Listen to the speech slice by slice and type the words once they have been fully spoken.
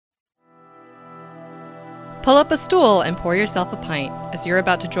Pull up a stool and pour yourself a pint as you're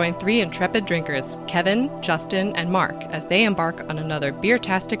about to join three intrepid drinkers, Kevin, Justin, and Mark, as they embark on another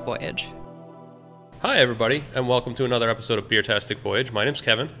beer-tastic voyage. Hi, everybody, and welcome to another episode of Beer-tastic Voyage. My name's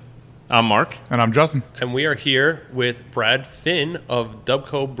Kevin. I'm Mark. And I'm Justin. And we are here with Brad Finn of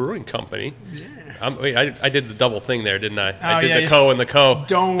Dubco Brewing Company. Yeah. I did the double thing there, didn't I? Oh, I did yeah, the co and the co.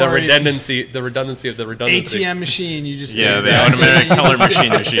 Don't the worry. redundancy of the redundancy. ATM machine. You just Yeah, did. the automatic color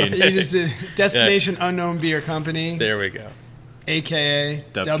machine. You just did Destination Unknown Beer Company. There we go. AKA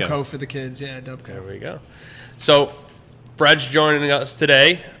Dubco. Dubco for the kids. Yeah, Dubco. There we go. So, Brad's joining us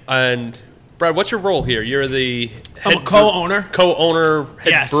today, and Brad, what's your role here? You're the I'm a co-owner. Co-owner, head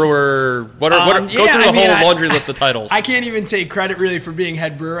Yes. brewer. Go through the whole laundry list of titles. I can't even take credit really for being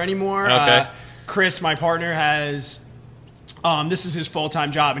head brewer anymore. Okay. Chris, my partner, has this is his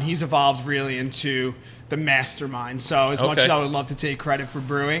full-time job, and he's evolved really into the mastermind. So as much Okay. as I would love to take credit for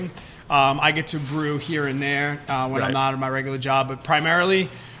brewing, I get to brew here and there when Right. I'm not in my regular job. But primarily,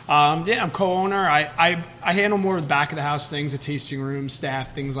 I'm co-owner. I handle more of the back of the house things, the tasting room,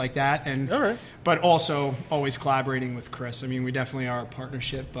 staff, things like that. And All right. But also always collaborating with Chris. I mean, we definitely are a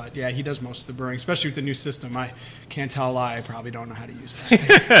partnership. But yeah, he does most of the brewing, especially with the new system. I can't tell a lie. I probably don't know how to use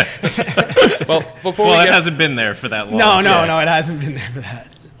that. Well, before Well, we it get, hasn't been there for that long. No, so- it hasn't been there for that.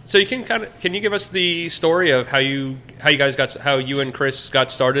 so you can you give us the story of how you and Chris got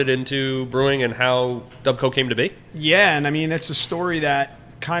started into brewing and how Dubco came to be? Yeah, and I mean, it's a story that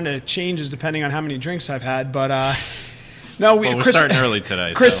kind of changes depending on how many drinks I've had. But no, We're starting early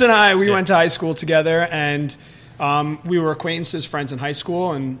today. Chris so. and I, we went to high school together, and we were acquaintances, friends in high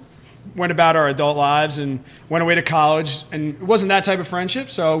school, and went about our adult lives and went away to college. And it wasn't that type of friendship,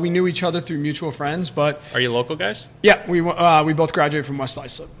 so we knew each other through mutual friends. But Are you local guys? yeah, we both graduated from West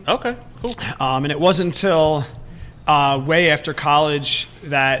Islip. Okay, cool. And it wasn't until way after college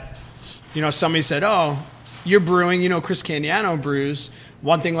that, somebody said, "Oh, you're brewing. Chris Candiano brews."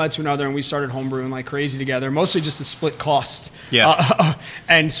 One thing led to another, and we started homebrewing like crazy together, mostly just to split costs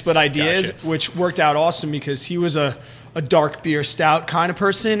and split ideas, Gotcha. which worked out awesome because he was a dark beer stout kind of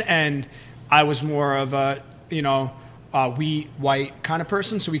person, and I was more of a, wheat, white kind of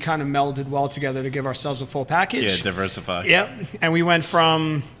person, so we kind of melded well together to give ourselves a full package. Yeah, diversify. Yep. And we went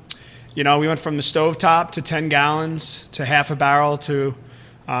from the stovetop to 10 gallons to half a barrel to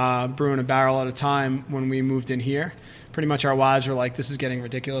brewing a barrel at a time when we moved in here. Pretty much our wives were like, "This is getting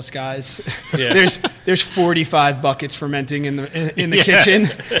ridiculous, guys." Yeah. There's 45 buckets fermenting in the kitchen.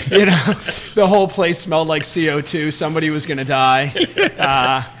 The whole place smelled like CO2. Somebody was going to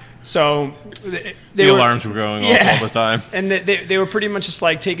die. So The alarms were going off all the time. And they were pretty much just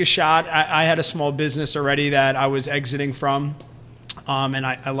like, take a shot. I had a small business already that I was exiting from, and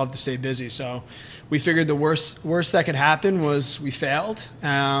I love to stay busy. So we figured the worst that could happen was we failed,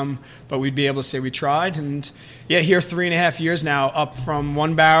 but we'd be able to say we tried. And yeah, here 3.5 years now, up from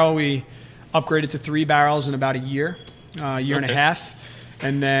 1 barrel, we upgraded to 3 barrels in about a year and a half.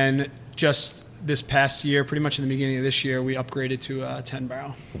 And then just this past year, pretty much in the beginning of this year, we upgraded to a 10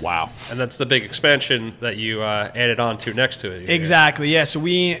 barrel. Wow. And that's the big expansion that you added on to next to it. Exactly, yeah. So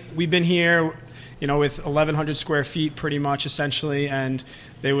we've been here, with 1,100 square feet pretty much essentially, and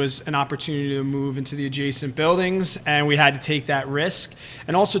there was an opportunity to move into the adjacent buildings, and we had to take that risk.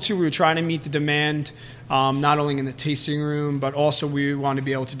 And also, too, we were trying to meet the demand, not only in the tasting room, but also we wanted to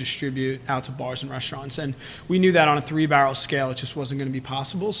be able to distribute out to bars and restaurants. And we knew that on a 3-barrel scale, it just wasn't going to be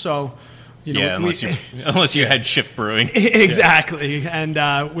possible. So, unless you had shift brewing. Exactly.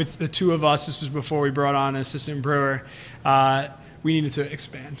 And with the two of us, this was before we brought on an assistant brewer, we needed to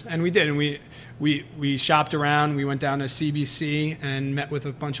expand. And we did. And we shopped around. We went down to CBC and met with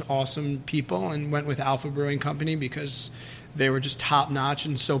a bunch of awesome people and went with Alpha Brewing Company because they were just top-notch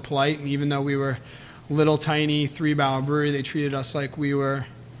and so polite. And even though we were little, tiny 3-barrel brewery, they treated us like we were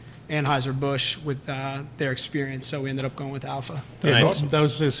Anheuser-Busch with their experience, so we ended up going with Alpha. Nice. That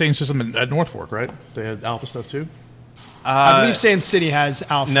was the same system at North Fork, right? They had Alpha stuff too? I believe Sand City has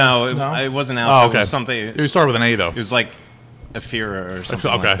Alpha. No, it wasn't Alpha. Oh, okay. It was something. It started with an A, though. It was like Afira or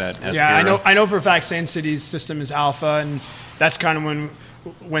something Okay. like that. Yeah, Aspira. I know for a fact Sand City's system is Alpha, and that's kind of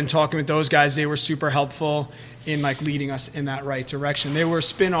when talking with those guys, they were super helpful in like leading us in that right direction. They were a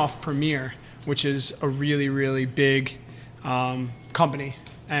spin-off Premier, which is a really, really big company.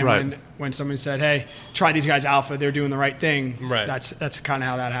 And Right. when someone said, "Hey, try these guys Alpha, they're doing the right thing," Right. That's kind of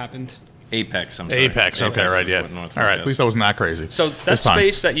how that happened. Apex, I'm sorry. Apex, okay, right, is yeah. what North All right, Fork at least is. that wasn't that crazy. So that This time.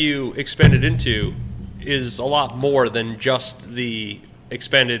 space that you expanded into is a lot more than just the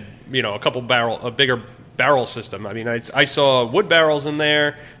expanded, a bigger barrel system. I mean, I saw wood barrels in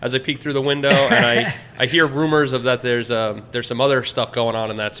there as I peeked through the window, and I hear rumors of that there's some other stuff going on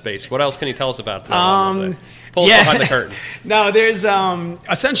in that space. What else can you tell us about that? Pull us behind the curtain. No, there's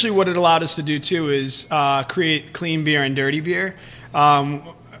essentially what it allowed us to do too is create clean beer and dirty beer.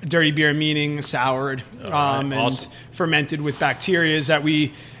 Dirty beer meaning soured and awesome. Fermented with bacteria that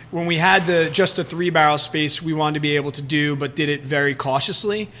when we had just the 3-barrel space, we wanted to be able to do, but did it very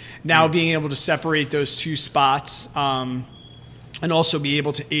cautiously. Now being able to separate those two spots and also be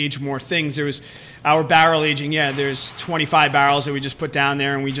able to age more things. There was our barrel aging. Yeah, there's 25 barrels that we just put down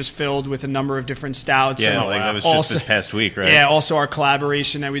there, and we just filled with a number of different stouts. Yeah, and that was just this past week, right? Yeah, also our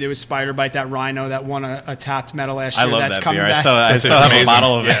collaboration that we did with Spider Bite, that Rhino that won a Tapped Medal last year. I love that's that coming beer. back. I still have a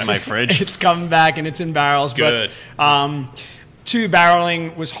bottle of it in my fridge. It's coming back, and it's in barrels. Good. But, 2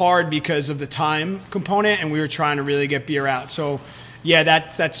 barreling was hard because of the time component, and we were trying to really get beer out. So, yeah,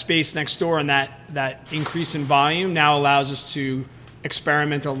 that space next door and that increase in volume now allows us to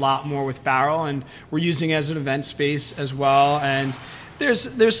experiment a lot more with barrel, and we're using it as an event space as well. And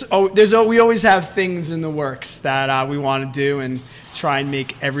we always have things in the works that we want to do and try and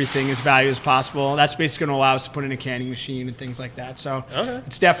make everything as valuable as possible. That space is going to allow us to put in a canning machine and things like that. So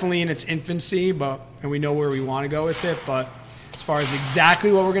It's definitely in its infancy, and we know where we want to go with it, but as far as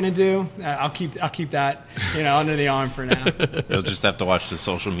exactly what we're going to do, I'll keep that under the arm for now. They'll just have to watch the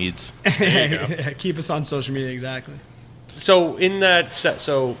social medias. Keep us on social media, exactly. So in that set,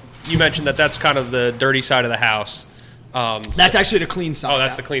 so you mentioned that's kind of the dirty side of the house. That's actually the clean side. Oh,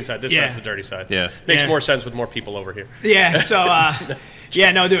 that's the clean side. This side's the dirty side. Yeah. Makes more sense with more people over here. Yeah, so...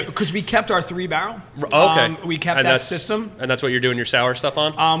 because we kept our 3-barrel. Okay. We kept that system. And that's what you're doing your sour stuff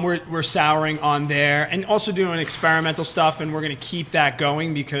on? We're souring on there and also doing experimental stuff, and we're going to keep that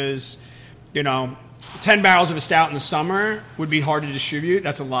going because, 10 barrels of a stout in the summer would be hard to distribute.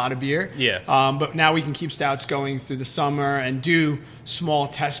 That's a lot of beer. Yeah. But now we can keep stouts going through the summer and do small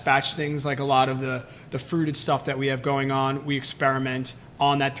test batch things like a lot of the fruited stuff that we have going on. We experiment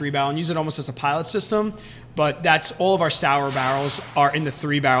on that 3-barrel and use it almost as a pilot system. But that's all of our sour barrels are in the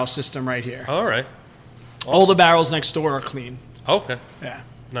 3-barrel system right here. All right. Awesome. All the barrels next door are clean. Okay. Yeah.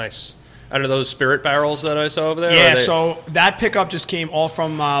 Nice. And are those spirit barrels that I saw over there? Yeah, so that pickup just came all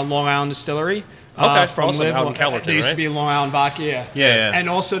from Long Island Distillery. Okay. From also Liv. out in Kellerton, There used to be Long Island vodka, Yeah. And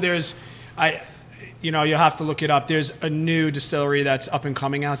also there's, you'll have to look it up. There's a new distillery that's up and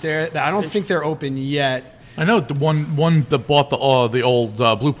coming out there that I don't think they're open yet. I know the one that bought the old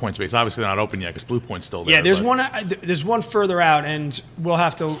Blue Point space. Obviously, they're not open yet because Blue Point's still there. Yeah, there's one further out, and we'll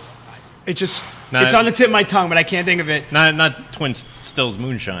have to. It's on the tip of my tongue, but I can't think of it. Not Twin Stills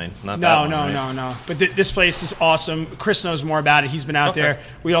Moonshine. No. But this place is awesome. Chris knows more about it. He's been out there.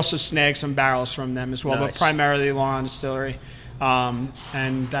 We also snagged some barrels from them as well, but primarily Long Island Distillery,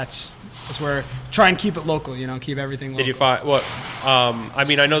 and that's where try and keep it local. Keep everything local. Did you find what? I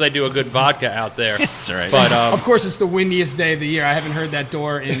mean, I know they do a good vodka out there. That's right. But of course, it's the windiest day of the year. I haven't heard that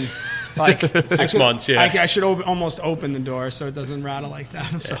door in. 6 months, yeah. I should almost open the door so it doesn't rattle like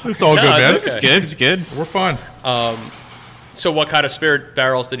that. I'm sorry. It's all good, man. It's good. We're fine. So what kind of spirit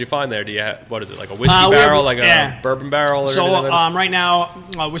barrels did you find there? Do you have, what is it, like a whiskey barrel, a bourbon barrel? Or so anything like right now,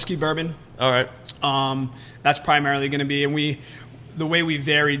 whiskey bourbon. All right. That's primarily going to be, and the way we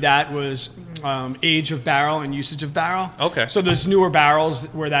varied that was age of barrel and usage of barrel. Okay. So those newer barrels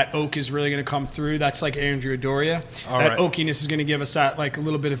where that oak is really going to come through, that's like Andrea Doria. That oakiness is going to give us that like a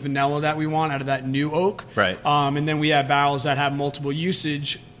little bit of vanilla that we want out of that new oak. Right. And then we have barrels that have multiple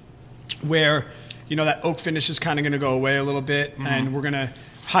usage where, that oak finish is kind of going to go away a little bit, and we're going to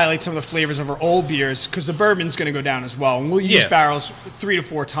highlight some of the flavors of our old beers because the bourbon's going to go down as well. And we'll use barrels 3 to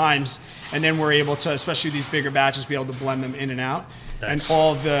 4 times, and then we're able to, especially these bigger batches, be able to blend them in and out. Nice.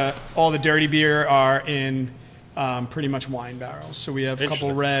 And all the dirty beer are in pretty much wine barrels. So we have a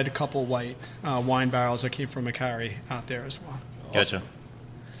couple red, a couple white wine barrels that came from Macari out there as well. Gotcha.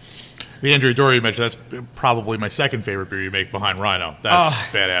 The Andrea Doria you mentioned, that's probably my second favorite beer you make behind Rhino. That's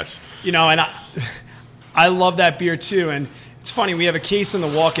badass. And I love that beer too. And it's funny, we have a case in the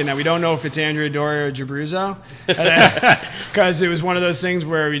walk-in that we don't know if it's Andrea Doria or Jabruzzo, because it was one of those things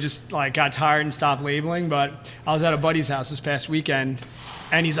where we just got tired and stopped labeling. But I was at a buddy's house this past weekend,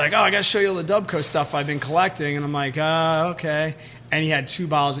 and he's like, "Oh, I got to show you all the Dubco stuff I've been collecting." And I'm like, "Okay." And he had 2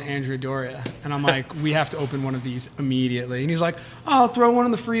 bottles of Andrea Doria, and I'm like, "We have to open one of these immediately." And he's like, "Oh, I'll throw one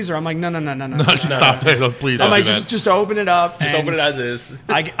in the freezer." I'm like, "No, stop it, please." I'm like, "Just open it up. Just open it as is."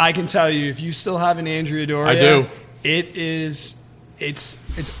 I can tell you, if you still have an Andrea Doria, I do. It's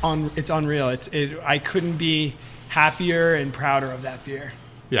unreal. I couldn't be happier and prouder of that beer.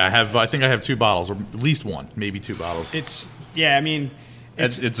 Yeah, I think I have 2 bottles, or at least one, maybe 2 bottles. I mean,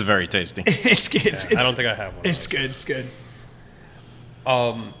 It's very tasty. It's good. I don't think I have one. It's good. It's good.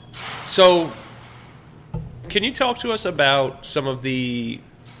 So, can you talk to us about some of the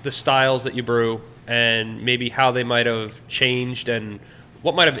styles that you brew and maybe how they might have changed and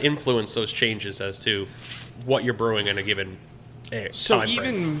what might have influenced those changes as to what you're brewing in a given So time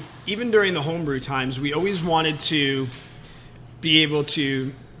frame? even during the homebrew times, we always wanted to be able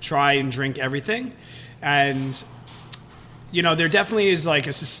to try and drink everything, and there definitely is like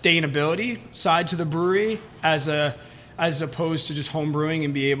a sustainability side to the brewery as opposed to just home brewing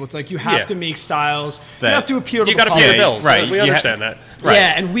and be able to you have to make styles. You have to appeal to You the got to public. pay the bills, right. We understand that. Right.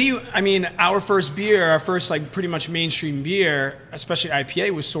 Yeah, and our first beer, our first pretty much mainstream beer, especially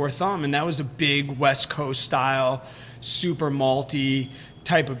IPA, was Sore Thumb, and that was a big West Coast style, super malty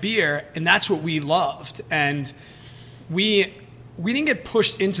type of beer, and that's what we loved. And we didn't get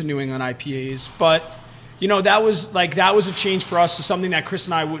pushed into New England IPAs, but that was a change for us to something that Chris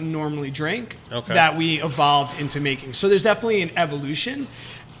and I wouldn't normally drink, that we evolved into making. So there's definitely an evolution,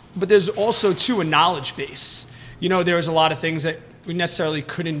 but there's also, too, a knowledge base. There's a lot of things that we necessarily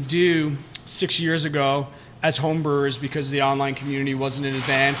couldn't do 6 years ago as homebrewers because the online community wasn't in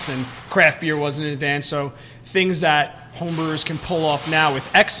advance and craft beer wasn't in advance. So things that homebrewers can pull off now with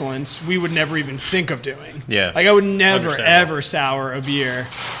excellence, we would never even think of doing. Yeah. I would never, ever sour a beer,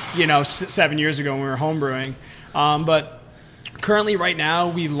 7 years ago when we were homebrewing. But currently right now,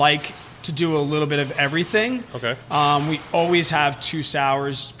 we like to do a little bit of everything. Okay. We always have 2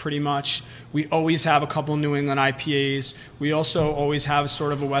 sours pretty much. We always have a couple New England IPAs. We also always have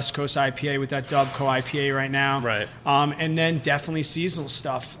sort of a West Coast IPA with that Dubco IPA right now. Right. And then definitely seasonal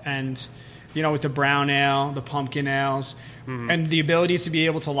stuff. And, with the brown ale, the pumpkin ales, and the ability to be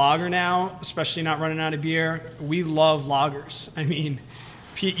able to lager now, especially not running out of beer. We love lagers. I mean,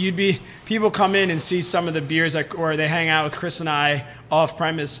 people come in and see some of the beers or they hang out with Chris and I off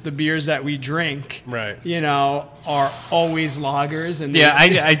premise. The beers that we drink, right, are always lagers. And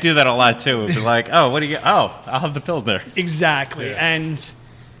I do that a lot too. It'd be like, oh, what do you get? Oh, I'll have the pills there. Exactly, and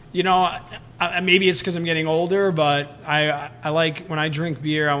maybe it's because I'm getting older, but I like when I drink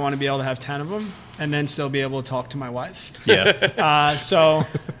beer, I want to be able to have 10 of them and then still be able to talk to my wife. Yeah. So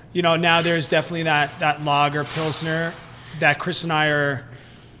now there's definitely that lager pilsner that Chris and I are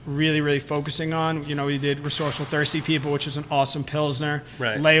really, really focusing on. We did Resourceful Thirsty People, which is an awesome pilsner.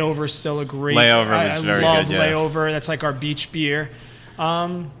 Right. Layover is still a great. Layover was very love good. Yeah. Layover. That's like our beach beer.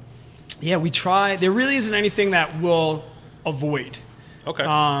 We try. There really isn't anything that we'll avoid. Okay.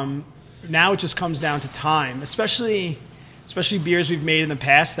 Now it just comes down to time, especially beers we've made in the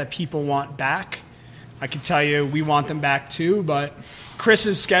past that people want back. I can tell you we want them back too, but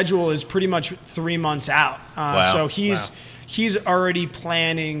Chris's schedule is pretty much 3 months out. So he's already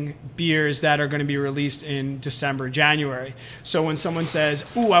planning beers that are going to be released in December, January. So when someone says,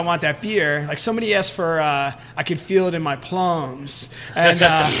 "Ooh, I want that beer," like somebody asked for, I could feel it in my plums, and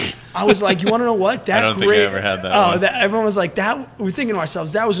I was like, "You want to know what? That I don't think I ever had that. Oh, everyone was like, "That." We're thinking to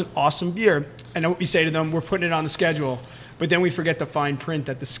ourselves, "That was an awesome beer." And what we say to them, we're putting it on the schedule. But then we forget the fine print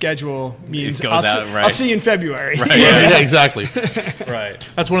that the schedule means It goes out, right. I'll see you in February. Right. Yeah, exactly. Right.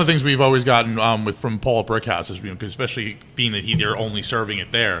 That's one of the things we've always gotten from Paul Brickhouse, is, 'cause especially being that they're only serving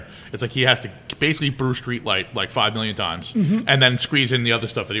it there. It's like he has to basically brew Streetlight like 5 million times, and then squeeze in the other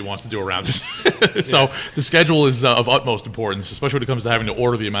stuff that he wants to do around it. So the schedule is of utmost importance, especially when it comes to having to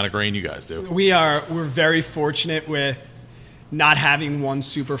order the amount of grain you guys do. We're very fortunate with not having one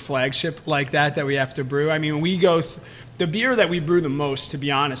super flagship like that we have to brew. I mean, when we go the beer that we brew the most, to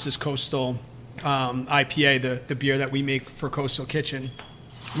be honest, is Coastal IPA, the beer that we make for Coastal Kitchen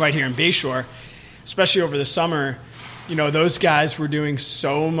right here in Bayshore. Especially over the summer, those guys were doing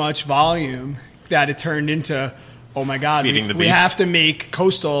so much volume that it turned into, oh my God, Feeding the we beast. have to make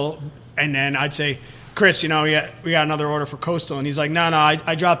Coastal. And then I'd say, Chris, we got another order for Coastal. And he's like, no,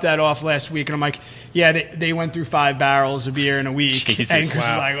 I dropped that off last week. And I'm like, yeah, they went through 5 barrels of beer in a week. Jesus. And Chris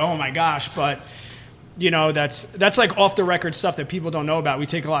is like, oh my gosh. But, that's like off the record stuff that people don't know about. We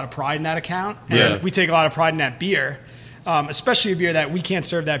take a lot of pride in that account. And Yeah. we take a lot of pride in that beer, especially a beer that we can't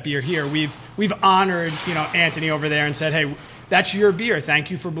serve that beer here. We've honored, Anthony over there and said, hey, that's your beer. Thank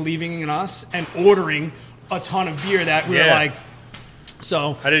you for believing in us and ordering a ton of beer that we're like,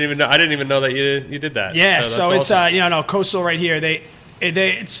 so I didn't even know that you did that. yeah, so it's awesome. Coastal right here.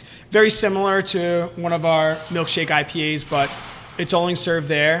 It's very similar to one of our milkshake IPAs, but it's only served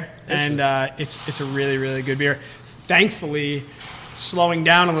there, and it's a really, really good beer. Thankfully, slowing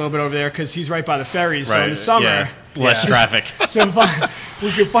down a little bit over there because he's right by the ferry. So in the summer, less traffic. so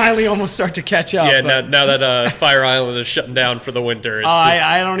we could finally almost start to catch up. Yeah, but, now that Fire Island is shutting down for the winter. It's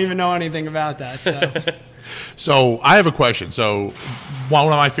I don't even know anything about that. So. So I have a question. So one of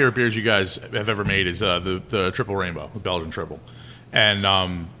my favorite beers you guys have ever made is the Triple Rainbow, the Belgian Triple. And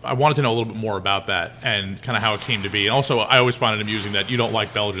I wanted to know a little bit more about that and kind of how it came to be. And also, I always find it amusing that you don't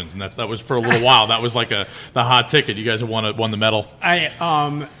like Belgians, and that was for a little while. That was like the hot ticket. You guys have won the medal.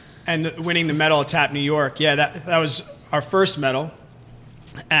 And winning the medal at Tap New York, yeah, that was our first medal.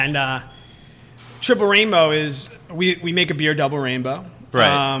 And Triple Rainbow is we make a beer double rainbow,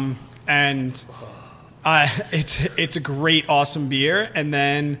 Right. and it's a great, awesome beer. And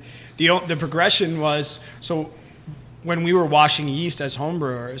then the progression was so. When we were washing yeast as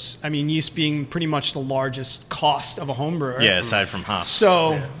homebrewers, I mean, yeast being pretty much the largest cost of a homebrewer. Yeah, aside from hops.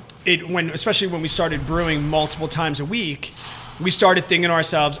 So especially when we started brewing multiple times a week, we started thinking to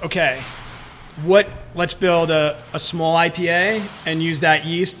ourselves, okay, let's build a small IPA and use that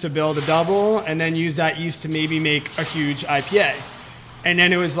yeast to build a double, and then use that yeast to maybe make a huge IPA. And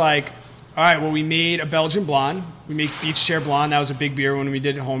then it was like, all right, well, we made a Belgian blonde. We make Beach Chair Blonde. That was a big beer when we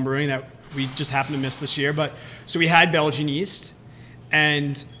did homebrewing that we just happened to miss this year. But so we had Belgian yeast,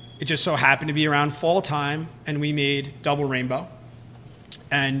 and it just so happened to be around fall time, and we made Double Rainbow.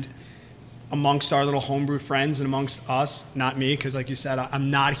 And amongst our little homebrew friends and amongst us, not me, because like you said, I'm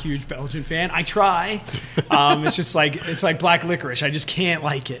not a huge Belgian fan. I try. It's like black licorice. I just can't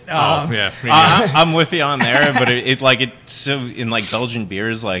like it. Yeah. I'm with you on there, but so in like Belgian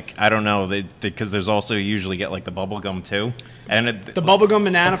beers, like I don't know, because there's also usually get like the bubble gum too, and the bubblegum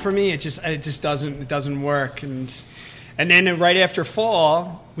banana for me, it just doesn't work. And then right after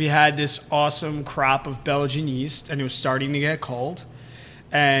fall, we had this awesome crop of Belgian yeast, and it was starting to get cold.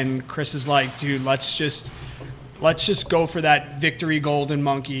 And Chris is like, dude, let's just go for that Victory Golden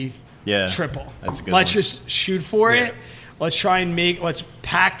Monkey triple. That's a good Let's one. just shoot for it. Let's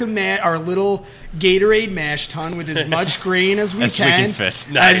pack our little Gatorade mash tun with as much grain as we can fit.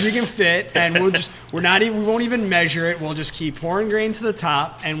 as we can fit, and we won't even measure it. We'll just keep pouring grain to the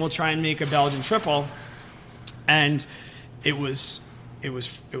top, and we'll try and make a Belgian triple. And it was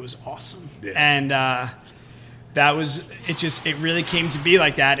awesome. Yeah. And it really came to be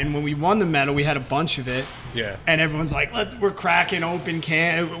like that. And when we won the medal, we had a bunch of it. Yeah. And everyone's like, we're cracking open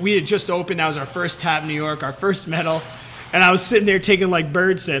can. We had just opened. That was our first Tap New York, our first medal. And I was sitting there taking like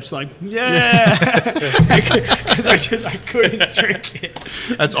bird sips, like, yeah. Because I couldn't drink it.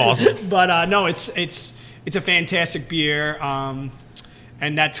 That's awesome. But no, it's a fantastic beer.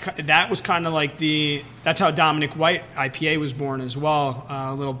 And that was kind of like that's how Dominic White IPA was born as well.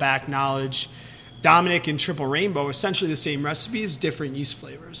 A little back knowledge. Dominic and Triple Rainbow, essentially the same recipes, different yeast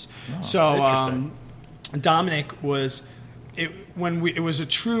flavors. Dominic was it was a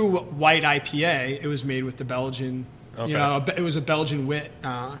true white IPA. It was made with the Belgian, it was a Belgian wit,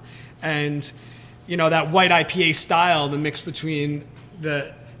 and that white IPA style, the mix between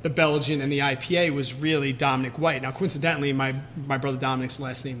the Belgian and the IPA was really Dominic White. Now, coincidentally, my brother Dominic's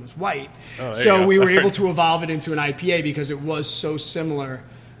last name was White, so we were able to evolve it into an IPA because it was so similar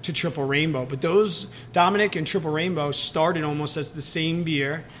to Triple Rainbow. But those Dominic and Triple Rainbow started almost as the same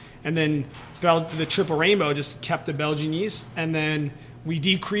beer, and then the Triple Rainbow just kept the Belgian yeast, and then we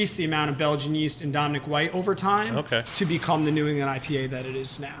decreased the amount of Belgian yeast in Dominic White over time to become the New England IPA that it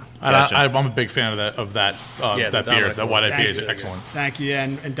is now. Gotcha. I'm a big fan of that beer. That white IPA is excellent. Thank you.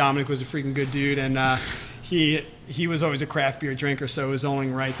 And Dominic was a freaking good dude, and he was always a craft beer drinker, so it was only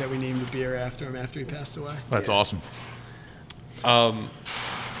right that we named the beer after him after he passed away. That's awesome.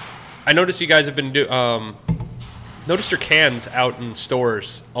 I noticed you guys have been noticed your cans out in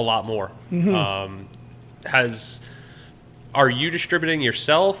stores a lot more. Mm-hmm. Are you distributing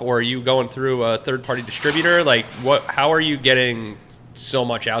yourself, or are you going through a third-party distributor? Like, how are you getting so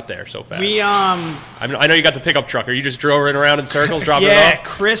much out there so fast? I know you got the pickup truck. Are you just driving around in circles, dropping it off? Yeah,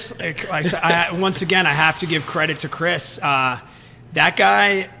 Chris. Once again, I have to give credit to Chris. That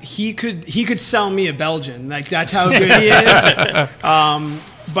guy, he could sell me a Belgian. Like, that's how good he is.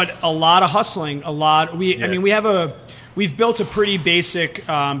 But a lot of hustling, we've built a pretty basic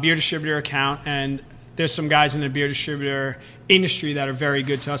beer distributor account, and there's some guys in the beer distributor industry that are very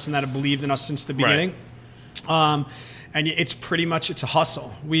good to us and that have believed in us since the beginning. Right. And it's pretty much, it's a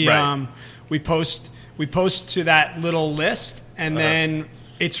hustle. We post to that little list, and then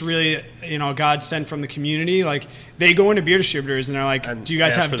it's really, God sent from the community. Like, they go into beer distributors and they're like, do you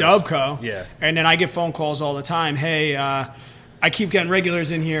guys have Dubco? Yeah. And then I get phone calls all the time. Hey, I keep getting regulars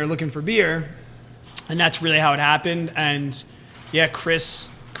in here looking for beer. And that's really how it happened. And yeah, Chris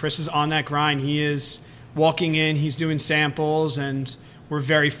is on that grind. He is walking in, he's doing samples, and we're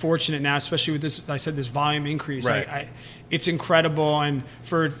very fortunate now, especially with this. I said this volume increase. Right. It's incredible. And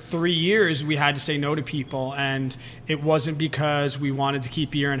for 3 years, we had to say no to people, and it wasn't because we wanted to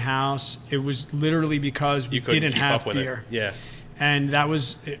keep beer in house. It was literally because we didn't have beer. Yeah, and that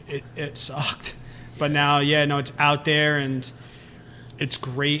was it sucked. But now, it's out there and it's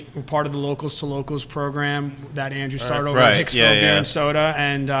great. We're part of the Locals to Locals program that Andrew started over at Hicksville Beer and Soda,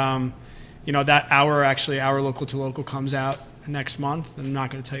 and that our Local to Local comes out next month. I'm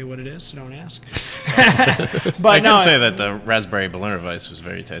not going to tell you what it is, so don't ask. But I can say that the raspberry Berliner Weiss was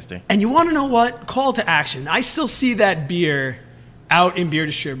very tasty. And you want to know what? Call to action. I still see that beer out in beer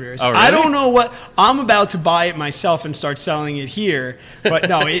distributors. Oh, really? I don't know what. I'm about to buy it myself and start selling it here. But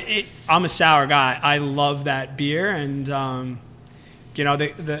no, I'm a sour guy. I love that beer, and the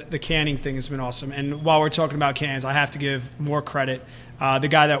canning thing has been awesome. And while we're talking about cans, I have to give more credit. The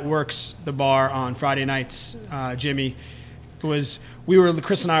guy that works the bar on Friday nights, Jimmy, Chris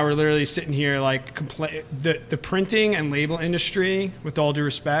and I were literally sitting here like the printing and label industry, with all due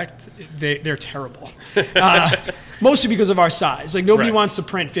respect, they're terrible. Mostly because of our size. Like nobody wants to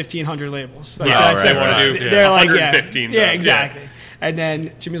print 1,500 labels. Like, they want to do. They're like 115. Yeah, exactly. Yeah. And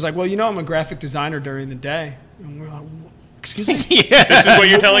then Jimmy's like, "Well, I'm a graphic designer during the day." And we're like, "Excuse me? This is what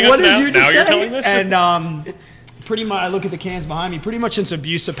you're telling us what now? You're telling this?" And pretty much, I look at the cans behind me. Pretty much since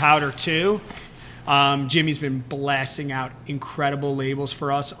Abusa Powder 2. Jimmy's been blasting out incredible labels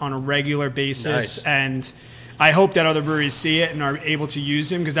for us on a regular basis, and I hope that other breweries see it and are able to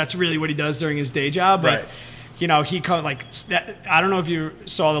use him, because that's really what he does during his day job. But he kind of I don't know if you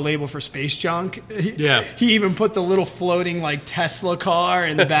saw the label for Space Junk. He even put the little floating like Tesla car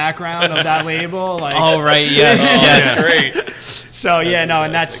in the background of that label. Like, yes, great. So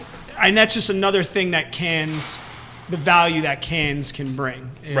and that's just another thing that cans, the value that cans can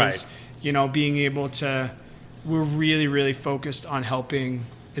bring is. Being able to, we're really, really focused on helping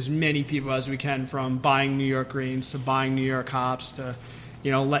as many people as we can, from buying New York grains to buying New York hops to,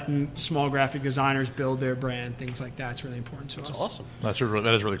 letting small graphic designers build their brand, things like that. It's really important to us. That's awesome.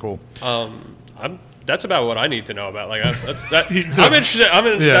 That is really cool. That's about what I need to know about. Like, I'm interested.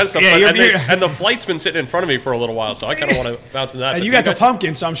 That stuff. And the flight's been sitting in front of me for a little while, so I kind of want to bounce in that. And you got the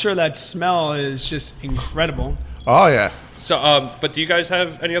pumpkin, so I'm sure that smell is just incredible. Oh yeah. So, but do you guys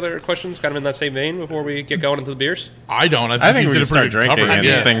have any other questions, kind of in that same vein, before we get going into the beers? I don't. I think we can start drinking,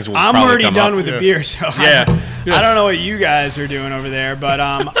 and things will I'm probably already come done up. with the beer, so I don't know what you guys are doing over there. But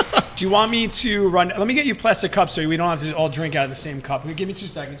do you want me to run? Let me get you plastic cups so we don't have to all drink out of the same cup. Give me 2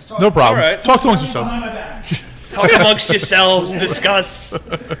 seconds. No problem. All right. Talk amongst yourself. Talk amongst yourselves. Discuss.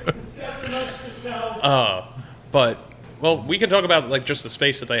 But we can talk about just the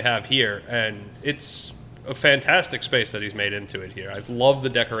space that they have here, and it's a fantastic space that he's made into it here. I love the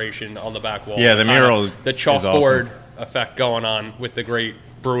decoration on the back wall. Yeah, the mural is the chalkboard awesome. Effect going on with the great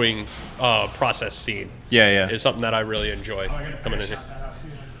brewing process scene. Yeah. Is something that I really enjoy coming in here.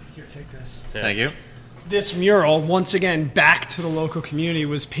 Here, take this. Yeah. Thank you. This mural, once again, back to the local community,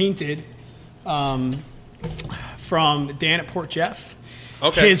 was painted from Dan at Port Jeff.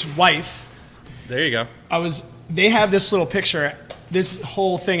 Okay. His wife. There you go. They have this little picture, this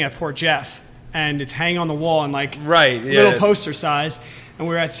whole thing at Port Jeff, and it's hanging on the wall in little poster size. And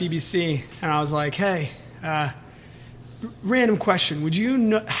we were at CBC, and I was like, "Hey, random question: would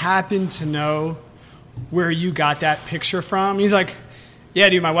you happen to know where you got that picture from?" He's like, "Yeah,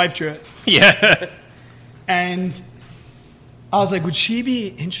 dude, my wife drew it." Yeah. And I was like, "Would she be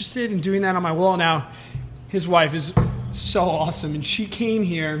interested in doing that on my wall?" Now, his wife is so awesome, and she came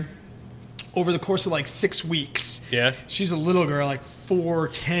here over the course of 6 weeks. Yeah. She's a little girl,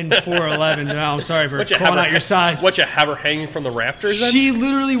 4'10", 4'11". No, I'm sorry for calling out your size. What, you have her hanging from the rafters then? She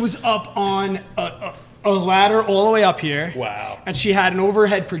literally was up on a ladder all the way up here. Wow. And she had an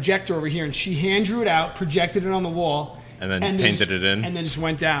overhead projector over here, and she hand drew it out, projected it on the wall. And then painted it in. And then just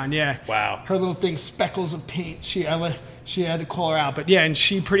went down, yeah. Wow. Her little thing, speckles of paint. She had to call her out. But yeah, and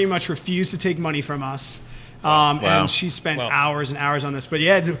she pretty much refused to take money from us. And she spent hours and hours on this. But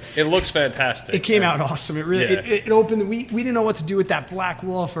yeah, it looks fantastic. It came out awesome. It really it opened. We didn't know what to do with that black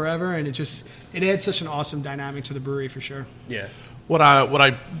wall forever, and it adds such an awesome dynamic to the brewery for sure. Yeah. What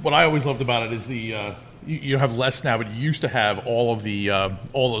I always loved about it is the you have less now, but you used to have all of the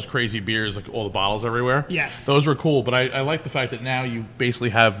all those crazy beers, all the bottles everywhere. Yes, those were cool. But I like the fact that now you basically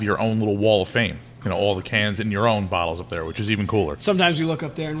have your own little wall of fame. All the cans in your own bottles up there, which is even cooler. Sometimes we look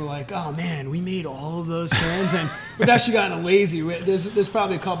up there and we're like, "Oh man, we made all of those cans," and we've actually gotten lazy. There's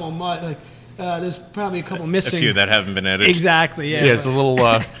probably a couple there's probably a couple missing. A few that haven't been edited. Exactly. Yeah. Yeah, it's a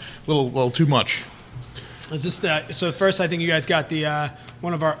little little too much. Is this so first, I think you guys got the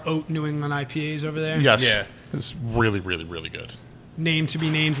one of our oat New England IPAs over there. Yes. Yeah. It's really, really, really good. Name to be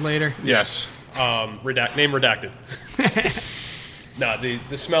named later. Yes. Name redacted. No,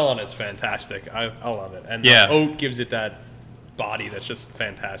 the smell on it's fantastic. I love it, and Yeah. the oat gives it that body that's just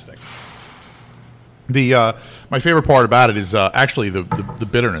fantastic. My favorite part about it is actually the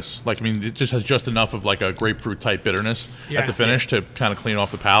bitterness. Like, I mean, it just has just enough of like a grapefruit type bitterness Yeah. at the finish to kind of clean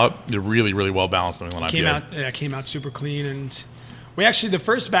off the palate. They're really, really well balanced New England IPA. Came out super clean, and we actually the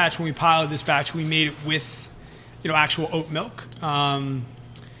first batch when we piloted this batch, we made it with, actual oat milk, and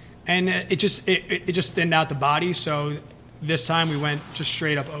it just thinned out the body. So this time we went just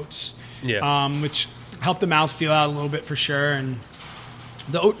straight up oats, which helped the mouth feel out a little bit for sure, and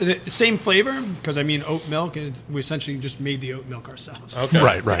the same flavor because oat milk. We essentially just made the oat milk ourselves. Okay,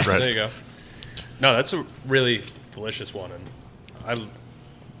 Right. There you go. No, that's a really delicious one, and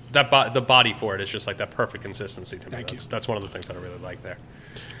the body for it is just like that perfect consistency to me. Thank you. That's one of the things that I really like there.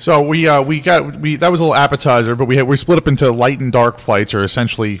 So we that was a little appetizer, but we split up into light and dark flights, or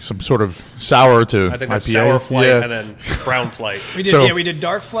essentially some sort of sour to I think that's IPA. sour flight Yeah. and then brown flight. We did, So- we did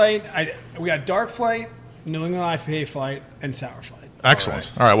dark flight. We got dark flight, New England IPA flight, and sour flight. Excellent.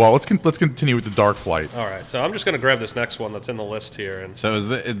 All right. Well, let's continue with the dark flight. All right, so I'm just going to grab this next one that's in the list here, and So is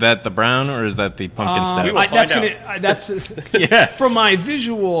that the brown or is that the pumpkin we stout? will find That's out. that's Yeah. from my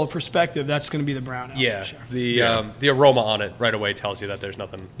visual perspective. That's gonna be the brown ale yeah, for sure. the aroma on it right away tells you that there's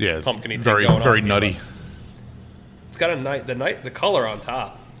nothing Yeah, it's pumpkin-y thing very going on very here, nutty. but It's got the color on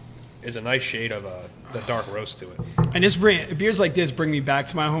top is a nice shade of the dark roast to it. And beers like this bring me back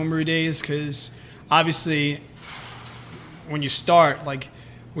to my homebrew days because obviously when you start like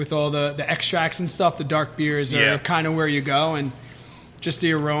with all the extracts and stuff, the dark beers Yeah. are kind of where you go, and just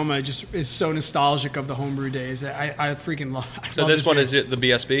the aroma just is so nostalgic of the homebrew days. I freaking love. So this one is it the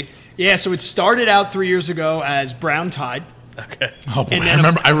BSB? Yeah, so it started out 3 years ago as Brown Tide. Okay. Oh, boy, And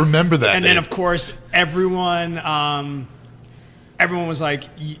then I remember that. And then, name. of course, everyone was like,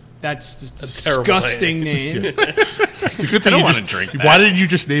 "That's a terrible disgusting name." The good thing I don't you want just- to drink Why that. didn't you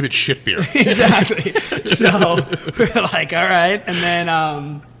just name it shit beer? Exactly. So we're like, "All right,"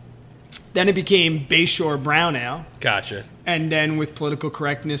 and then it became Bayshore Brown Ale, Gotcha. and then with political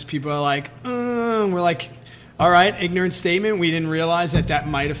correctness, people are like, we're like. All right, ignorant statement. We didn't realize that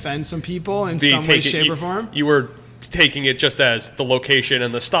might offend some people in some way, shape, or form. You were taking it just as the location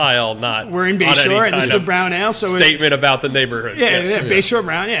and the style, not We're in on any Bayshore, and this is kind a of brown ale. So statement about the neighborhood. Yeah, Yes. yeah, Bayshore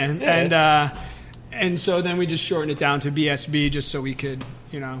Brown, and so then we just shortened it down to BSB just so we could,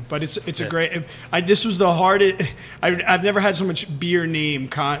 But it's a great. This was the hardest. I've never had so much beer name.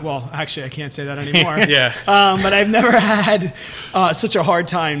 Well, actually, I can't say that anymore. Yeah. But I've never had such a hard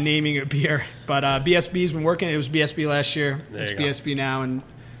time naming a beer. But BSB's been working. It was BSB last year. There It's you go. BSB now, and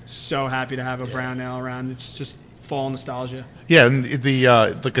so happy to have a brown ale around. It's just fall nostalgia. Yeah, and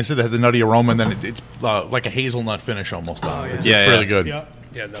like I said, it had the nutty aroma, and then it's like a hazelnut finish almost. It's Yeah, really yeah. good. Yeah.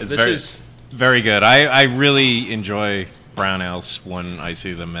 Yeah, no, It's this very, is very good. I really enjoy brown ales when I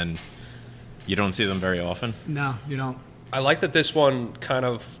see them, and you don't see them very often. No, you don't. I like that this one kind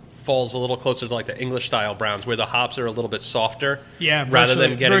of falls a little closer to like the English style browns, where the hops are a little bit softer. Yeah, rather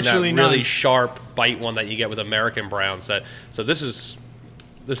than getting that virtually really none. sharp bite one that you get with American browns. So this is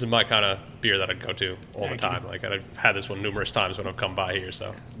my kind of beer that I go to all Thank the time. you. Like I've had this one numerous times when I've come by here.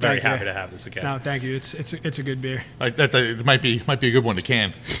 So very Thank you. happy to have this again. No, thank you. It's a good beer. Like that, it might be a good one to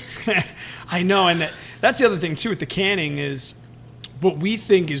can. I know, and that's the other thing too with the canning is what we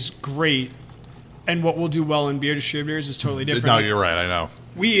think is great, and what we'll do well in beer distributors is totally different. No, you're right. I know.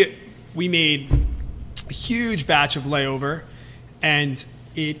 We made a huge batch of layover, and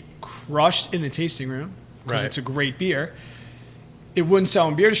it crushed in the tasting room because Right. it's a great beer. It wouldn't sell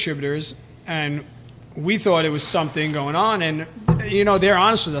in beer distributors, and we thought it was something going on. And they're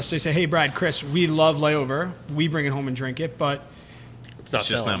honest with us. They say, "Hey, Brad, Chris, we love layover. We bring it home and drink it, but." It's not It's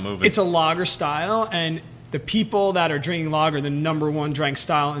just selling. not moving. It's a lager style, and the people that are drinking lager, the number one drank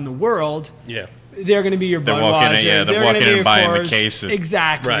style in the world, Yeah. they're going to be your They're Budweiser. walking in- yeah, they're gonna walking be in and your buying the Coors. case of-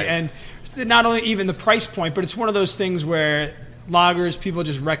 Exactly, Right. and not only even the price point, but it's one of those things where lagers, people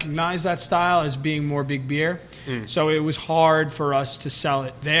just recognize that style as being more big beer. So it was hard for us to sell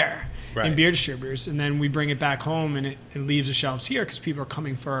it there in Right. beer distributors, and then we bring it back home, and it leaves the shelves here because people are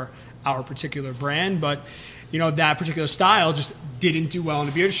coming for our particular brand, but. That particular style just didn't do well in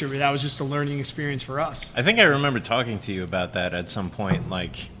the beer distributor. That was just a learning experience for us. I think I remember talking to you about that at some point,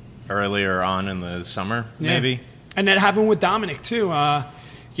 like earlier on in the summer, Yeah. maybe. And that happened with Dominic, too.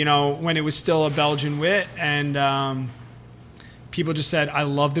 When it was still a Belgian wit, and people just said, I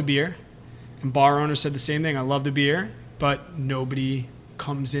love the beer. And bar owners said the same thing, I love the beer, but nobody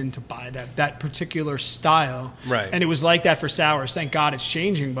comes in to buy that particular style. Right. And it was like that for sours. Thank God it's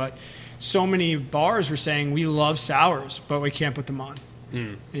changing, but so many bars were saying we love sours, but we can't put them on.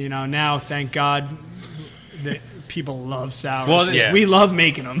 You know, now thank God that people love sours. Well, yeah. We love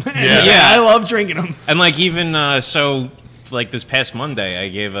making them. Yeah. I love drinking them. And like even so, like this past Monday, I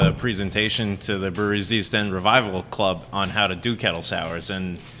gave a presentation to the Breweries East End Revival Club on how to do kettle sours,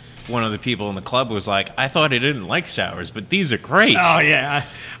 and one of the people in the club was like, "I thought I didn't like sours, but these are great." Oh yeah,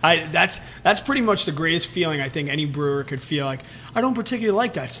 that's pretty much the greatest feeling I think any brewer could feel. Like, I don't particularly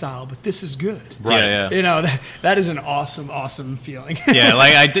like that style, but this is good. Right. Yeah. You know, that is an awesome feeling. Yeah,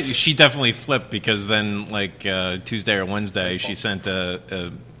 like she definitely flipped because then like Tuesday or Wednesday she sent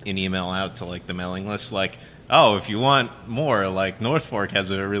an email out to like the mailing list like, oh, if you want more, like North Fork has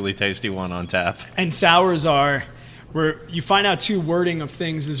a really tasty one on tap. And sours are where you find out too, wording of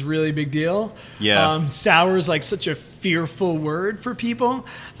things is really a big deal. Yeah. Sour is like such a fearful word for people.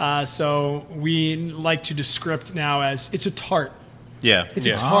 So we like to descript now as it's a tart. Yeah. It's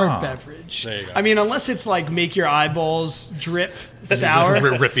Yeah. a tart beverage. There you go. I mean, unless it's like make your eyeballs drip sour.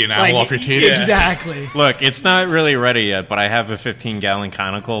 Rip the enamel off your teeth. Exactly. Look, it's not really ready yet, but I have a 15-gallon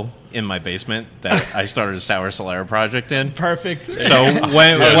conical in my basement that I started a Sour Solera project in. Perfect. So I was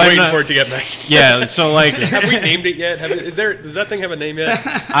when waiting for it to get back. yeah, so like Have we named it yet? Does that thing have a name yet?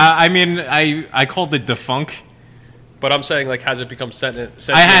 I mean I called it Defunk. But I'm saying, like, has it become sentient?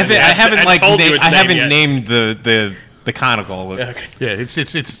 I haven't like told you its I name haven't yet. named the conical. Yeah, okay. Yeah,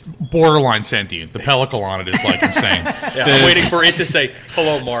 it's borderline sentient. The pellicle on it is like insane. Yeah, I'm waiting for it to say,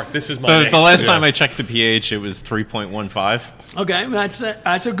 "Hello, Mark. This is my The name." last time I checked the pH, it was 3.15. Okay,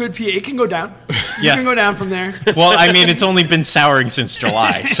 that's a good pH. It can go down. Yeah. You can go down from there. Well, I mean, it's only been souring since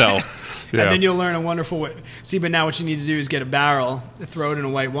July, so Yeah. And then you'll learn a wonderful way. See, but now what you need to do is get a barrel, throw it in a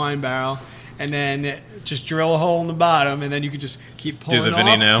white wine barrel, and then just drill a hole in the bottom, and then you can just keep pulling the off,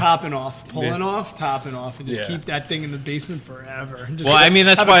 Vinino. topping off, pulling Yeah. off, topping off, and just Yeah. keep that thing in the basement forever. And just Well, I mean,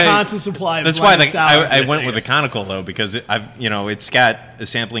 that's have why a constant supply of that's why blended sour. I went with the conical though because it's got a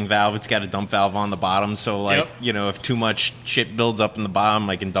sampling valve, it's got a dump valve on the bottom, so like Yep. if too much shit builds up in the bottom,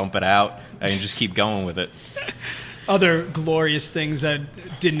 I can dump it out. I can just keep going with it. Other glorious things that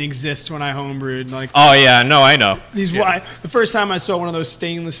didn't exist when I homebrewed, like Oh yeah, no, I know. these. The first time I saw one of those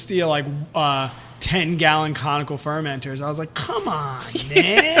stainless steel 10-gallon conical fermenters, I was like, "Come on,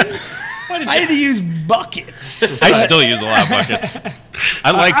 man!" I had to use buckets. I still use a lot of buckets.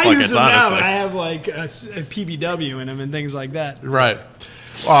 I like I use buckets, them now, honestly. but I have like a PBW in them and things like that. Right.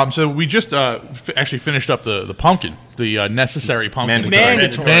 So we just actually finished up the pumpkin, the necessary pumpkin.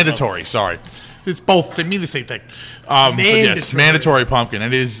 Mandatory. Sorry, it's both. They mean the same thing. But yes, Mandatory. mandatory pumpkin.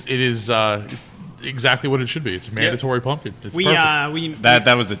 It is exactly what it should be. It's a mandatory pumpkin. It's We perfect.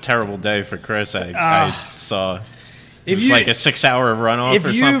 That was a terrible day for Chris. I saw it if was you like a 6-hour runoff if or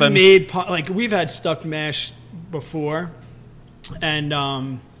you've something. made we've had stuck mash before, and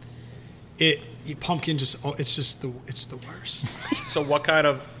pumpkin it's the worst. So, what kind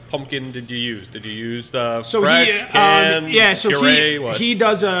of pumpkin did you use? Did you use the So fresh, canned, so puree? What? he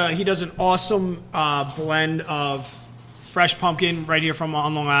does an awesome blend of fresh pumpkin right here from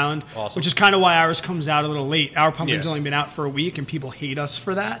on Long Island, Awesome. which is kind of why ours comes out a little late. Our pumpkin's Yeah. only been out for a week, and people hate us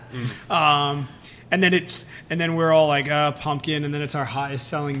for that. And then we're all like pumpkin, and then it's our highest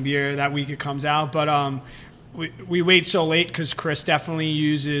selling beer that week it comes out. But we wait so late because Chris definitely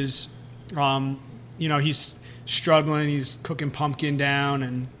uses, he's struggling. He's cooking pumpkin down,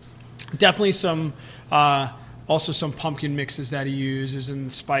 and definitely some also some pumpkin mixes that he uses and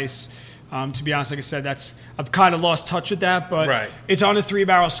the spice. To be honest, like I said, I've kind of lost touch with that, but Right. it's on a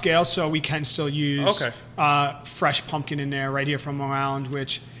 3-barrel scale, so we can still use Okay. fresh pumpkin in there right here from Long Island,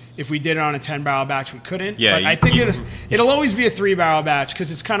 which if we did it on a 10-barrel batch, we couldn't. Yeah, but I you- think it'll always be a 3-barrel batch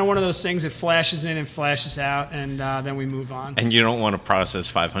because it's kind of one of those things that flashes in and flashes out, and then we move on. And you don't want to process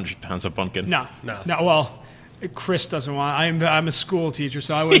 500 pounds of pumpkin. No. No. Well, Chris doesn't want. I'm a school teacher,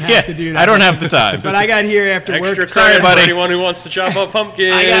 so I wouldn't have to do that. I don't have the time. But I got here after Extra work. credit Sorry, for buddy. anyone who wants to chop up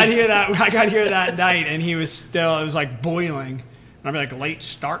pumpkins. I got here that night, and he was still. It was like boiling. And I'd be like, late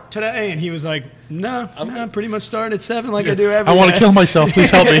start today, and he was like, no, pretty much starting at 7 like I do every I want to day. kill myself. Please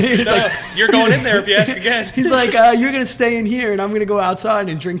help me. He's like, You're going in there if you ask again. he's like, you're gonna stay in here, and I'm gonna go outside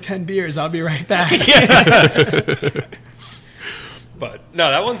and drink 10 beers. I'll be right back. But no,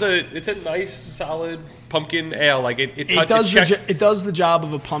 that one's it's a nice solid pumpkin ale. Like it does the job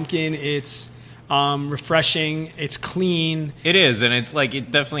of a pumpkin. It's refreshing. It's clean. It is, and it's like it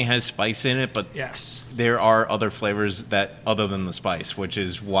definitely has spice in it, but Yes. there are other flavors that other than the spice, which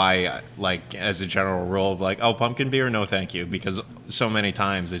is why, like as a general rule, like pumpkin beer, no thank you, because so many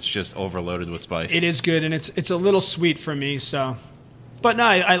times it's just overloaded with spice. It is good, and it's a little sweet for me. So, but no,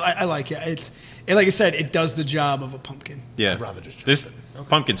 I like it. like I said, it does the job of a pumpkin. Yeah. rather just This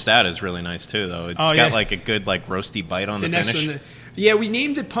pumpkin stout is really nice too, though. It's got like a good like roasty bite on the finish. One, yeah, we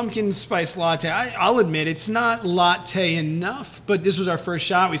named it pumpkin spice latte. I'll admit it's not latte enough, but this was our first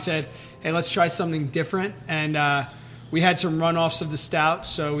shot. We said, hey, let's try something different, and we had some runoffs of the stout.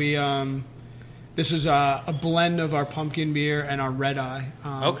 So we this is a blend of our pumpkin beer and our red eye.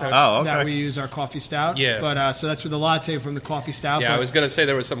 Okay. That we use our coffee stout. Yeah. But so that's with the latte from the coffee stout. Yeah, but, I was gonna say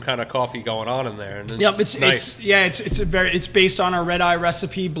there was some kind of coffee going on in there. And Yep, nice. it's based on our red eye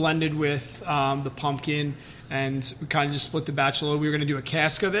recipe blended with the pumpkin, and we kind of just split the batch a little. We were going to do a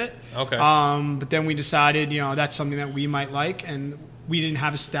cask of it, Okay. But then we decided, that's something that we might like, and we didn't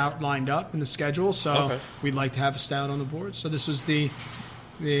have a stout lined up in the schedule, so we'd like to have a stout on the board. So this was the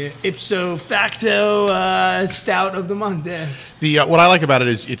ipso facto stout of the month. Yeah. What I like about it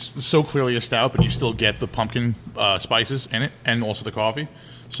is it's so clearly a stout, but you still get the pumpkin spices in it, and also the coffee.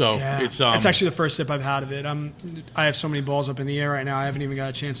 So it's actually the first sip I've had of it. I have so many balls up in the air right now. I haven't even got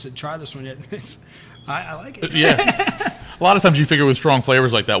a chance to try this one yet. I like it. Yeah. A lot of times you figure with strong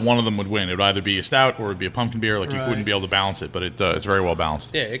flavors like that, one of them would win. It would either be a stout or it would be a pumpkin beer. Like you wouldn't be able to balance it, but it's very well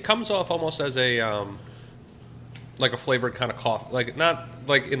balanced. Yeah, it comes off almost as a like a flavored kind of coffee, like not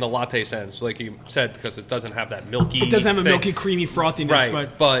like in the latte sense, like you said, because it doesn't have that milky. It doesn't have a thing. milky, creamy frothiness, right?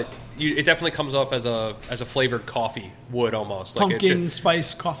 But it definitely comes off as a flavored coffee would almost pumpkin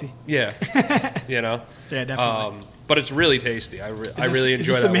spice coffee. Yeah, Yeah, definitely. But it's really tasty. I really enjoy is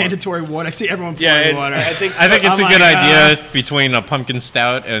this that. the mandatory water? I see everyone pouring Yeah, water. I think it's a good idea between a pumpkin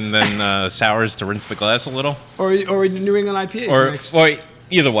stout and then sours to rinse the glass a little. Or New England IPAs. Or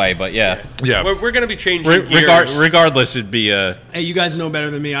either way, but yeah. we're going to be changing gears. Regardless, it'd be Hey, you guys know better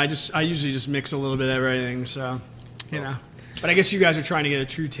than me. I usually just mix a little bit of everything, so But I guess you guys are trying to get a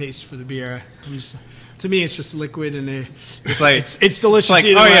true taste for the beer. To me, it's just liquid, and it's delicious. It's like,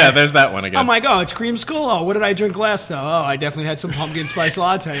 either way. there's that one again. I'm like, it's creamsicle. Oh, what did I drink last though? Oh, I definitely had some pumpkin spice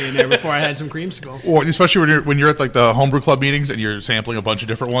latte in there before I had some creamsicle. Or especially when you're at like the homebrew club meetings and you're sampling a bunch of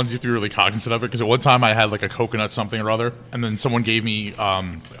different ones, you have to be really cognizant of it. Because at one time I had like a coconut something or other, and then someone gave me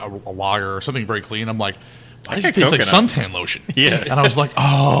a lager or something very clean. I'm like, why does it taste like suntan lotion? Yeah. And I was like,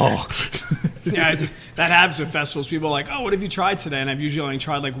 oh. Yeah, that happens with festivals. People are like, oh, what have you tried today? And I've usually only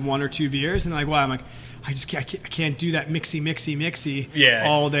tried like one or two beers, and they're like, why? I'm like, I can't do that mixy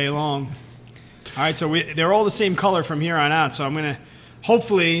all day long. All right, so they're all the same color from here on out. So I'm gonna,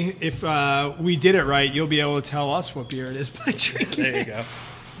 hopefully, if we did it right, you'll be able to tell us what beer it is by drinking. There you go.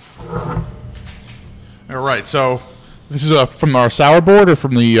 All right, so this is from our sour board or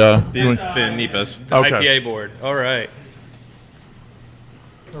from the the Nipas. Okay. IPA board. All right.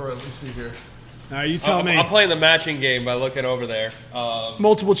 All right, let's see here. All right, you tell me. I'm playing the matching game by looking over there.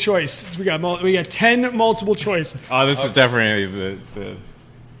 Multiple choice. We got 10 multiple choice. Oh, this is definitely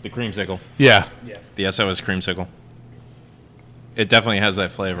the creamsicle. Yeah. The SOS creamsicle. It definitely has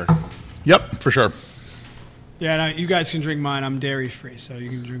that flavor. Yep, for sure. Yeah, no, you guys can drink mine. I'm dairy free, so you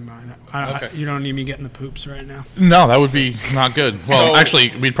can drink mine. You don't need me getting the poops right now. No, that would be not good. Well, So-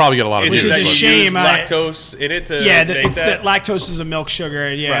 actually, we'd probably get a lot of Which juice, is a but- shame. Lactose in it to make that? Lactose is a milk sugar.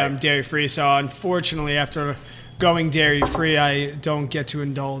 And Right. I'm dairy free. So unfortunately, after going dairy free, I don't get to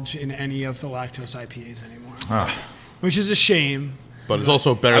indulge in any of the lactose IPAs anymore, which is a shame. But it's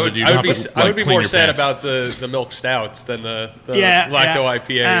also better I that would, you I don't would be, have to I would be clean more your sad pants. about the milk stouts than the Yeah, lacto yeah.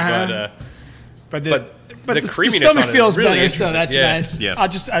 IPA, Uh-huh. but But the the creaminess stomach on it feels is really better, so interesting. that's Yeah. nice.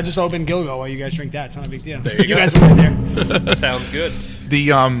 Yeah. I just open Gilgo while you guys drink that. It's not a big deal. you go. guys were there. sounds good. The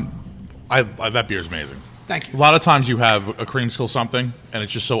that beer is amazing. Thank you. A lot of times you have a creamsicle something, and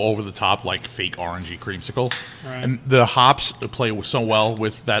it's just so over the top, like fake orangey creamsicle. Right. And the hops play so well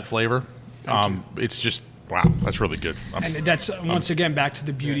with that flavor. It's just wow, that's really good. And that's once again back to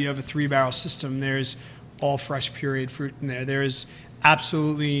the beauty of a 3-barrel system. There's all fresh pureed fruit in there. There is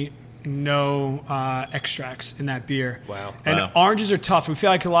absolutely no extracts in that beer. Wow. And Wow. oranges are tough. We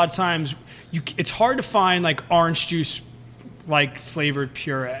feel like a lot of times it's hard to find like orange juice like flavored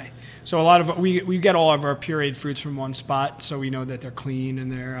puree. So a lot of we get all of our pureed fruits from one spot, so we know that they're clean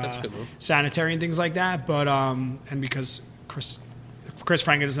and they're That's a good move. sanitary and things like that. But and because Chris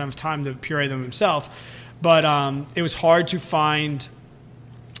Franken doesn't have time to puree them himself, but it was hard to find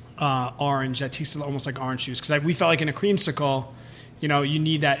orange that tasted almost like orange juice, because we felt like in a creamsicle, you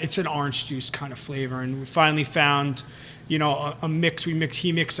need that. It's an orange juice kind of flavor, and we finally found, a mix.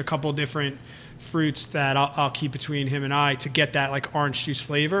 He mixed a couple different fruits that I'll keep between him and I to get that like orange juice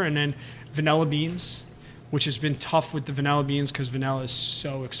flavor, and then vanilla beans, which has been tough with the vanilla beans because vanilla is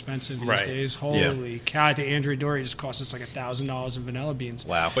so expensive these Right. days. Holy cow! I think Andrea Dory just cost us like $1,000 in vanilla beans.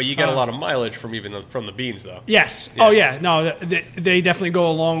 Wow. But you get a lot of mileage from the beans, though. Yes. Oh yeah. No, they definitely go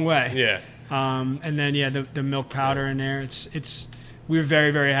a long way. Yeah. And then the milk powder in there. It's we were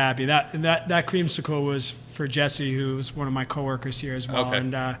very, very happy. That creamsicle was for Jesse, who was one of my coworkers here as well. Okay.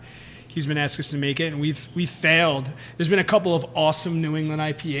 And he's been asking us to make it, and we failed. There's been a couple of awesome New England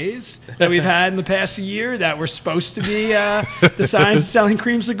IPAs that we've had in the past year that were supposed to be the signs selling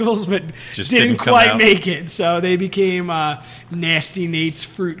creamsicles, but Just didn't didn't come quite out. make it. So they became Nasty Nate's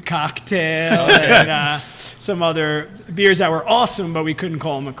Fruit Cocktail and some other beers that were awesome, but we couldn't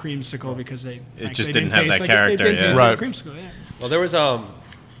call them a creamsicle because they just frankly didn't have taste that like character, They didn't yeah. taste like a Right. creamsicle, yeah. Well, there was I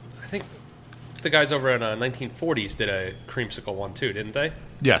think the guys over in 1940s did a creamsicle one too, didn't they?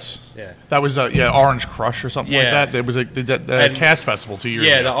 Yes. Yeah. That was Orange Crush or something like Yeah. that. There was the And- Cask Festival 2 years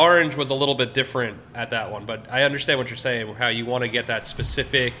Yeah, ago. the orange was a little bit different at that one, but I understand what you're saying. How you want to get that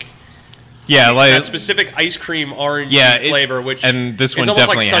specific ice cream orange flavor, which and this is one almost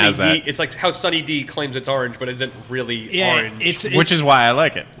definitely like Sunny has that. D. It's like how Sunny D claims it's orange, but isn't really Yeah, orange. Which is why I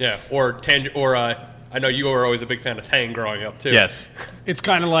like it. Yeah, or I know you were always a big fan of Tang growing up too. Yes. it's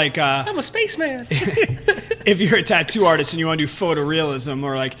kind of like I'm a spaceman. if you're a tattoo artist and you want to do photorealism,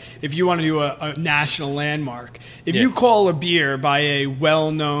 or like if you want to do a national landmark, if you call a beer by a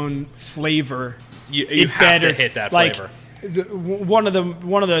well-known flavor, you it have better to hit that like, flavor. One of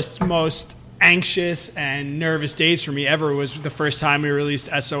the most anxious and nervous days for me ever was the first time we released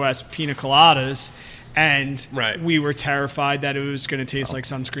SOS Pina Coladas, and Right. we were terrified that it was going to taste like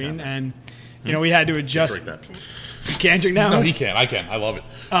sunscreen, and we had to adjust. Drink that. You can't drink now. No, he can. I can. I love it.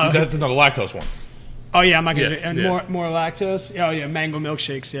 That's another lactose one. Oh yeah, I'm not gonna Yeah, drink. And yeah. more lactose. Oh yeah, mango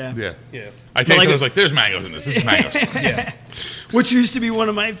milkshakes. Yeah. Yeah. Yeah. I tasted like it. I it- was like, "There's mangoes in this. This is mangoes." Yeah. Which used to be one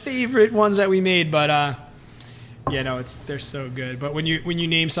of my favorite ones that we made, but they're so good. But when you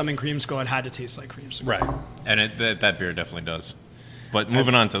name something creamsicle, it had to taste like creamsicle. Right. And that beer definitely does. But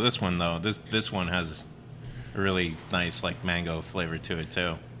moving on to this one though, this one has a really nice like mango flavor to it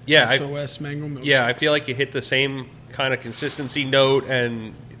too. Yeah. SOS mango milkshakes. Yeah, I feel like you hit the same kind of consistency note,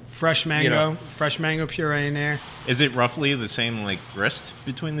 and fresh mango, know. fresh mango puree in there. Is it roughly the same like grist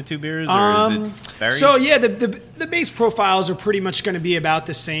between the two beers, or is it varied? So yeah, the base profiles are pretty much going to be about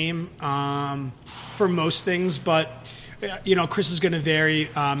the same for most things, but Chris is going to vary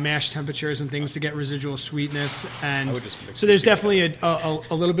mash temperatures and things to get residual sweetness, and would just mix so there's these together. definitely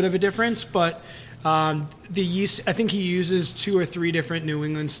a little bit of a difference, but. The yeast, I think he uses 2 or 3 different New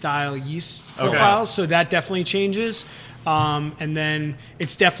England style yeast profiles, so that definitely changes. And then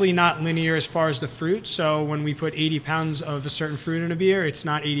it's definitely not linear as far as the fruit. So when we put 80 pounds of a certain fruit in a beer, it's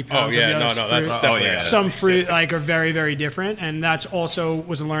not 80 pounds yeah, of the no, other no, fruit. that's definitely Some fruit are very, very different, and that's also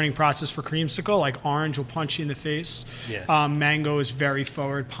was a learning process for creamsicle. Like orange will punch you in the face. Yeah. Mango is very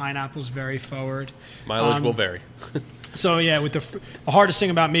forward. Pineapple is very forward. mileage will vary. So yeah, with the hardest thing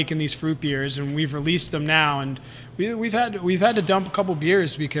about making these fruit beers, and we've released them now, and we've had to dump a couple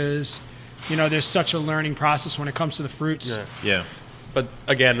beers because there's such a learning process when it comes to the fruits. Yeah. Yeah. But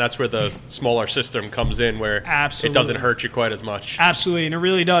again, that's where the smaller system comes in, where Absolutely. it doesn't hurt you quite as much. Absolutely, and it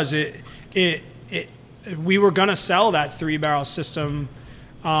really does. We were gonna sell that 3-barrel system,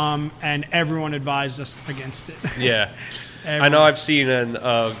 and everyone advised us against it. Yeah. I know I've seen in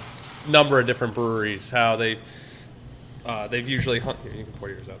a number of different breweries how they've usually you can pour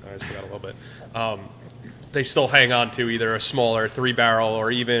yours out. I still got a little bit. They still hang on to either a smaller 3-barrel or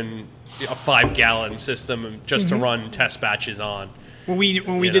even a 5-gallon system just to run test batches on. When we did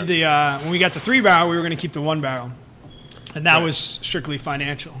when we got the 3-barrel, we were going to keep the 1-barrel, and that was strictly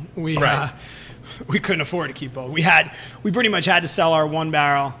financial. We couldn't afford to keep both. We pretty much had to sell our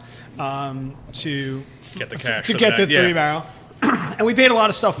 1-barrel to Get the cash to for get that, the yeah. 3-barrel, and we paid a lot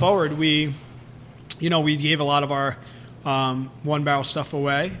of stuff forward. We gave a lot of our 1-barrel stuff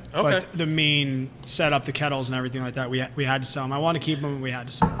away, Okay. but the main setup, the kettles and everything like that, we had to sell them. I wanted to keep them, and we had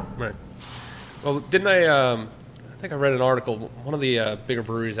to sell them. Right. Well, didn't I think I read an article. One of the bigger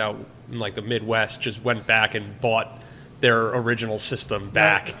breweries out in like the Midwest just went back and bought their original system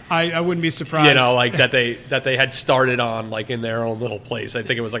back. I wouldn't be surprised. Like that they had started on like in their own little place. I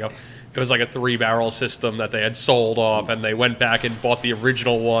think it was like a 3-barrel system that they had sold off, and they went back and bought the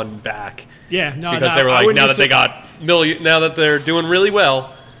original one back. Yeah, no, because no, they were I like, wouldn't now be that they got now that they're doing really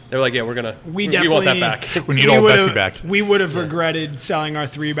well, they were like, yeah, we want that back. We need old Bessie would've- back. We would have regretted selling our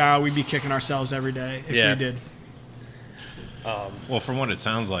 3-barrel. We'd be kicking ourselves every day if Yeah. we did. Well, from what it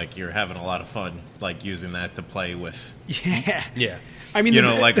sounds like, you're having a lot of fun, like using that to play with, Yeah. Yeah. I mean,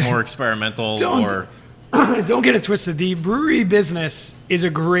 like more experimental Don't- or. don't get it twisted. The brewery business is a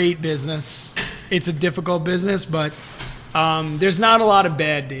great business. It's a difficult business, but there's not a lot of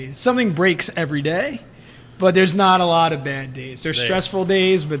bad days. Something breaks every day, but there's not a lot of bad days. There's stressful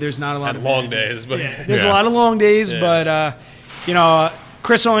days, but there's not a lot And of long bad days, but- yeah. There's a Yeah. lot of long days, Yeah. but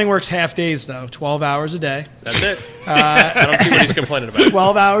Chris only works half days, though, 12 hours a day. That's it. I don't see what he's complaining about.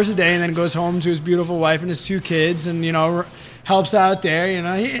 12 hours a day, and then goes home to his beautiful wife and his 2 kids and, helps out there.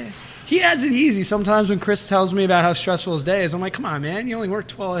 He has it easy. Sometimes when Chris tells me about how stressful his day is, I'm like, come on, man, you only work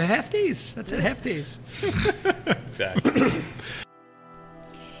 12 half days. That's it, half days. Exactly.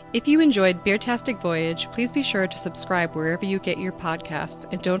 If you enjoyed Beertastic Voyage, please be sure to subscribe wherever you get your podcasts,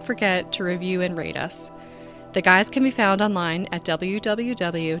 and don't forget to review and rate us. The guys can be found online at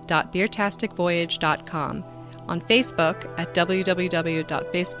www.beertasticvoyage.com, on Facebook at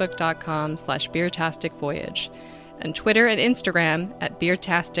www.facebook.com/beertasticvoyage, and Twitter and Instagram at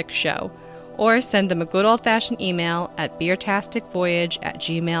Beertastic Show, or send them a good old-fashioned email at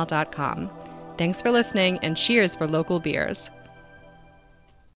beertasticvoyage@gmail.com. Thanks for listening, and cheers for local beers.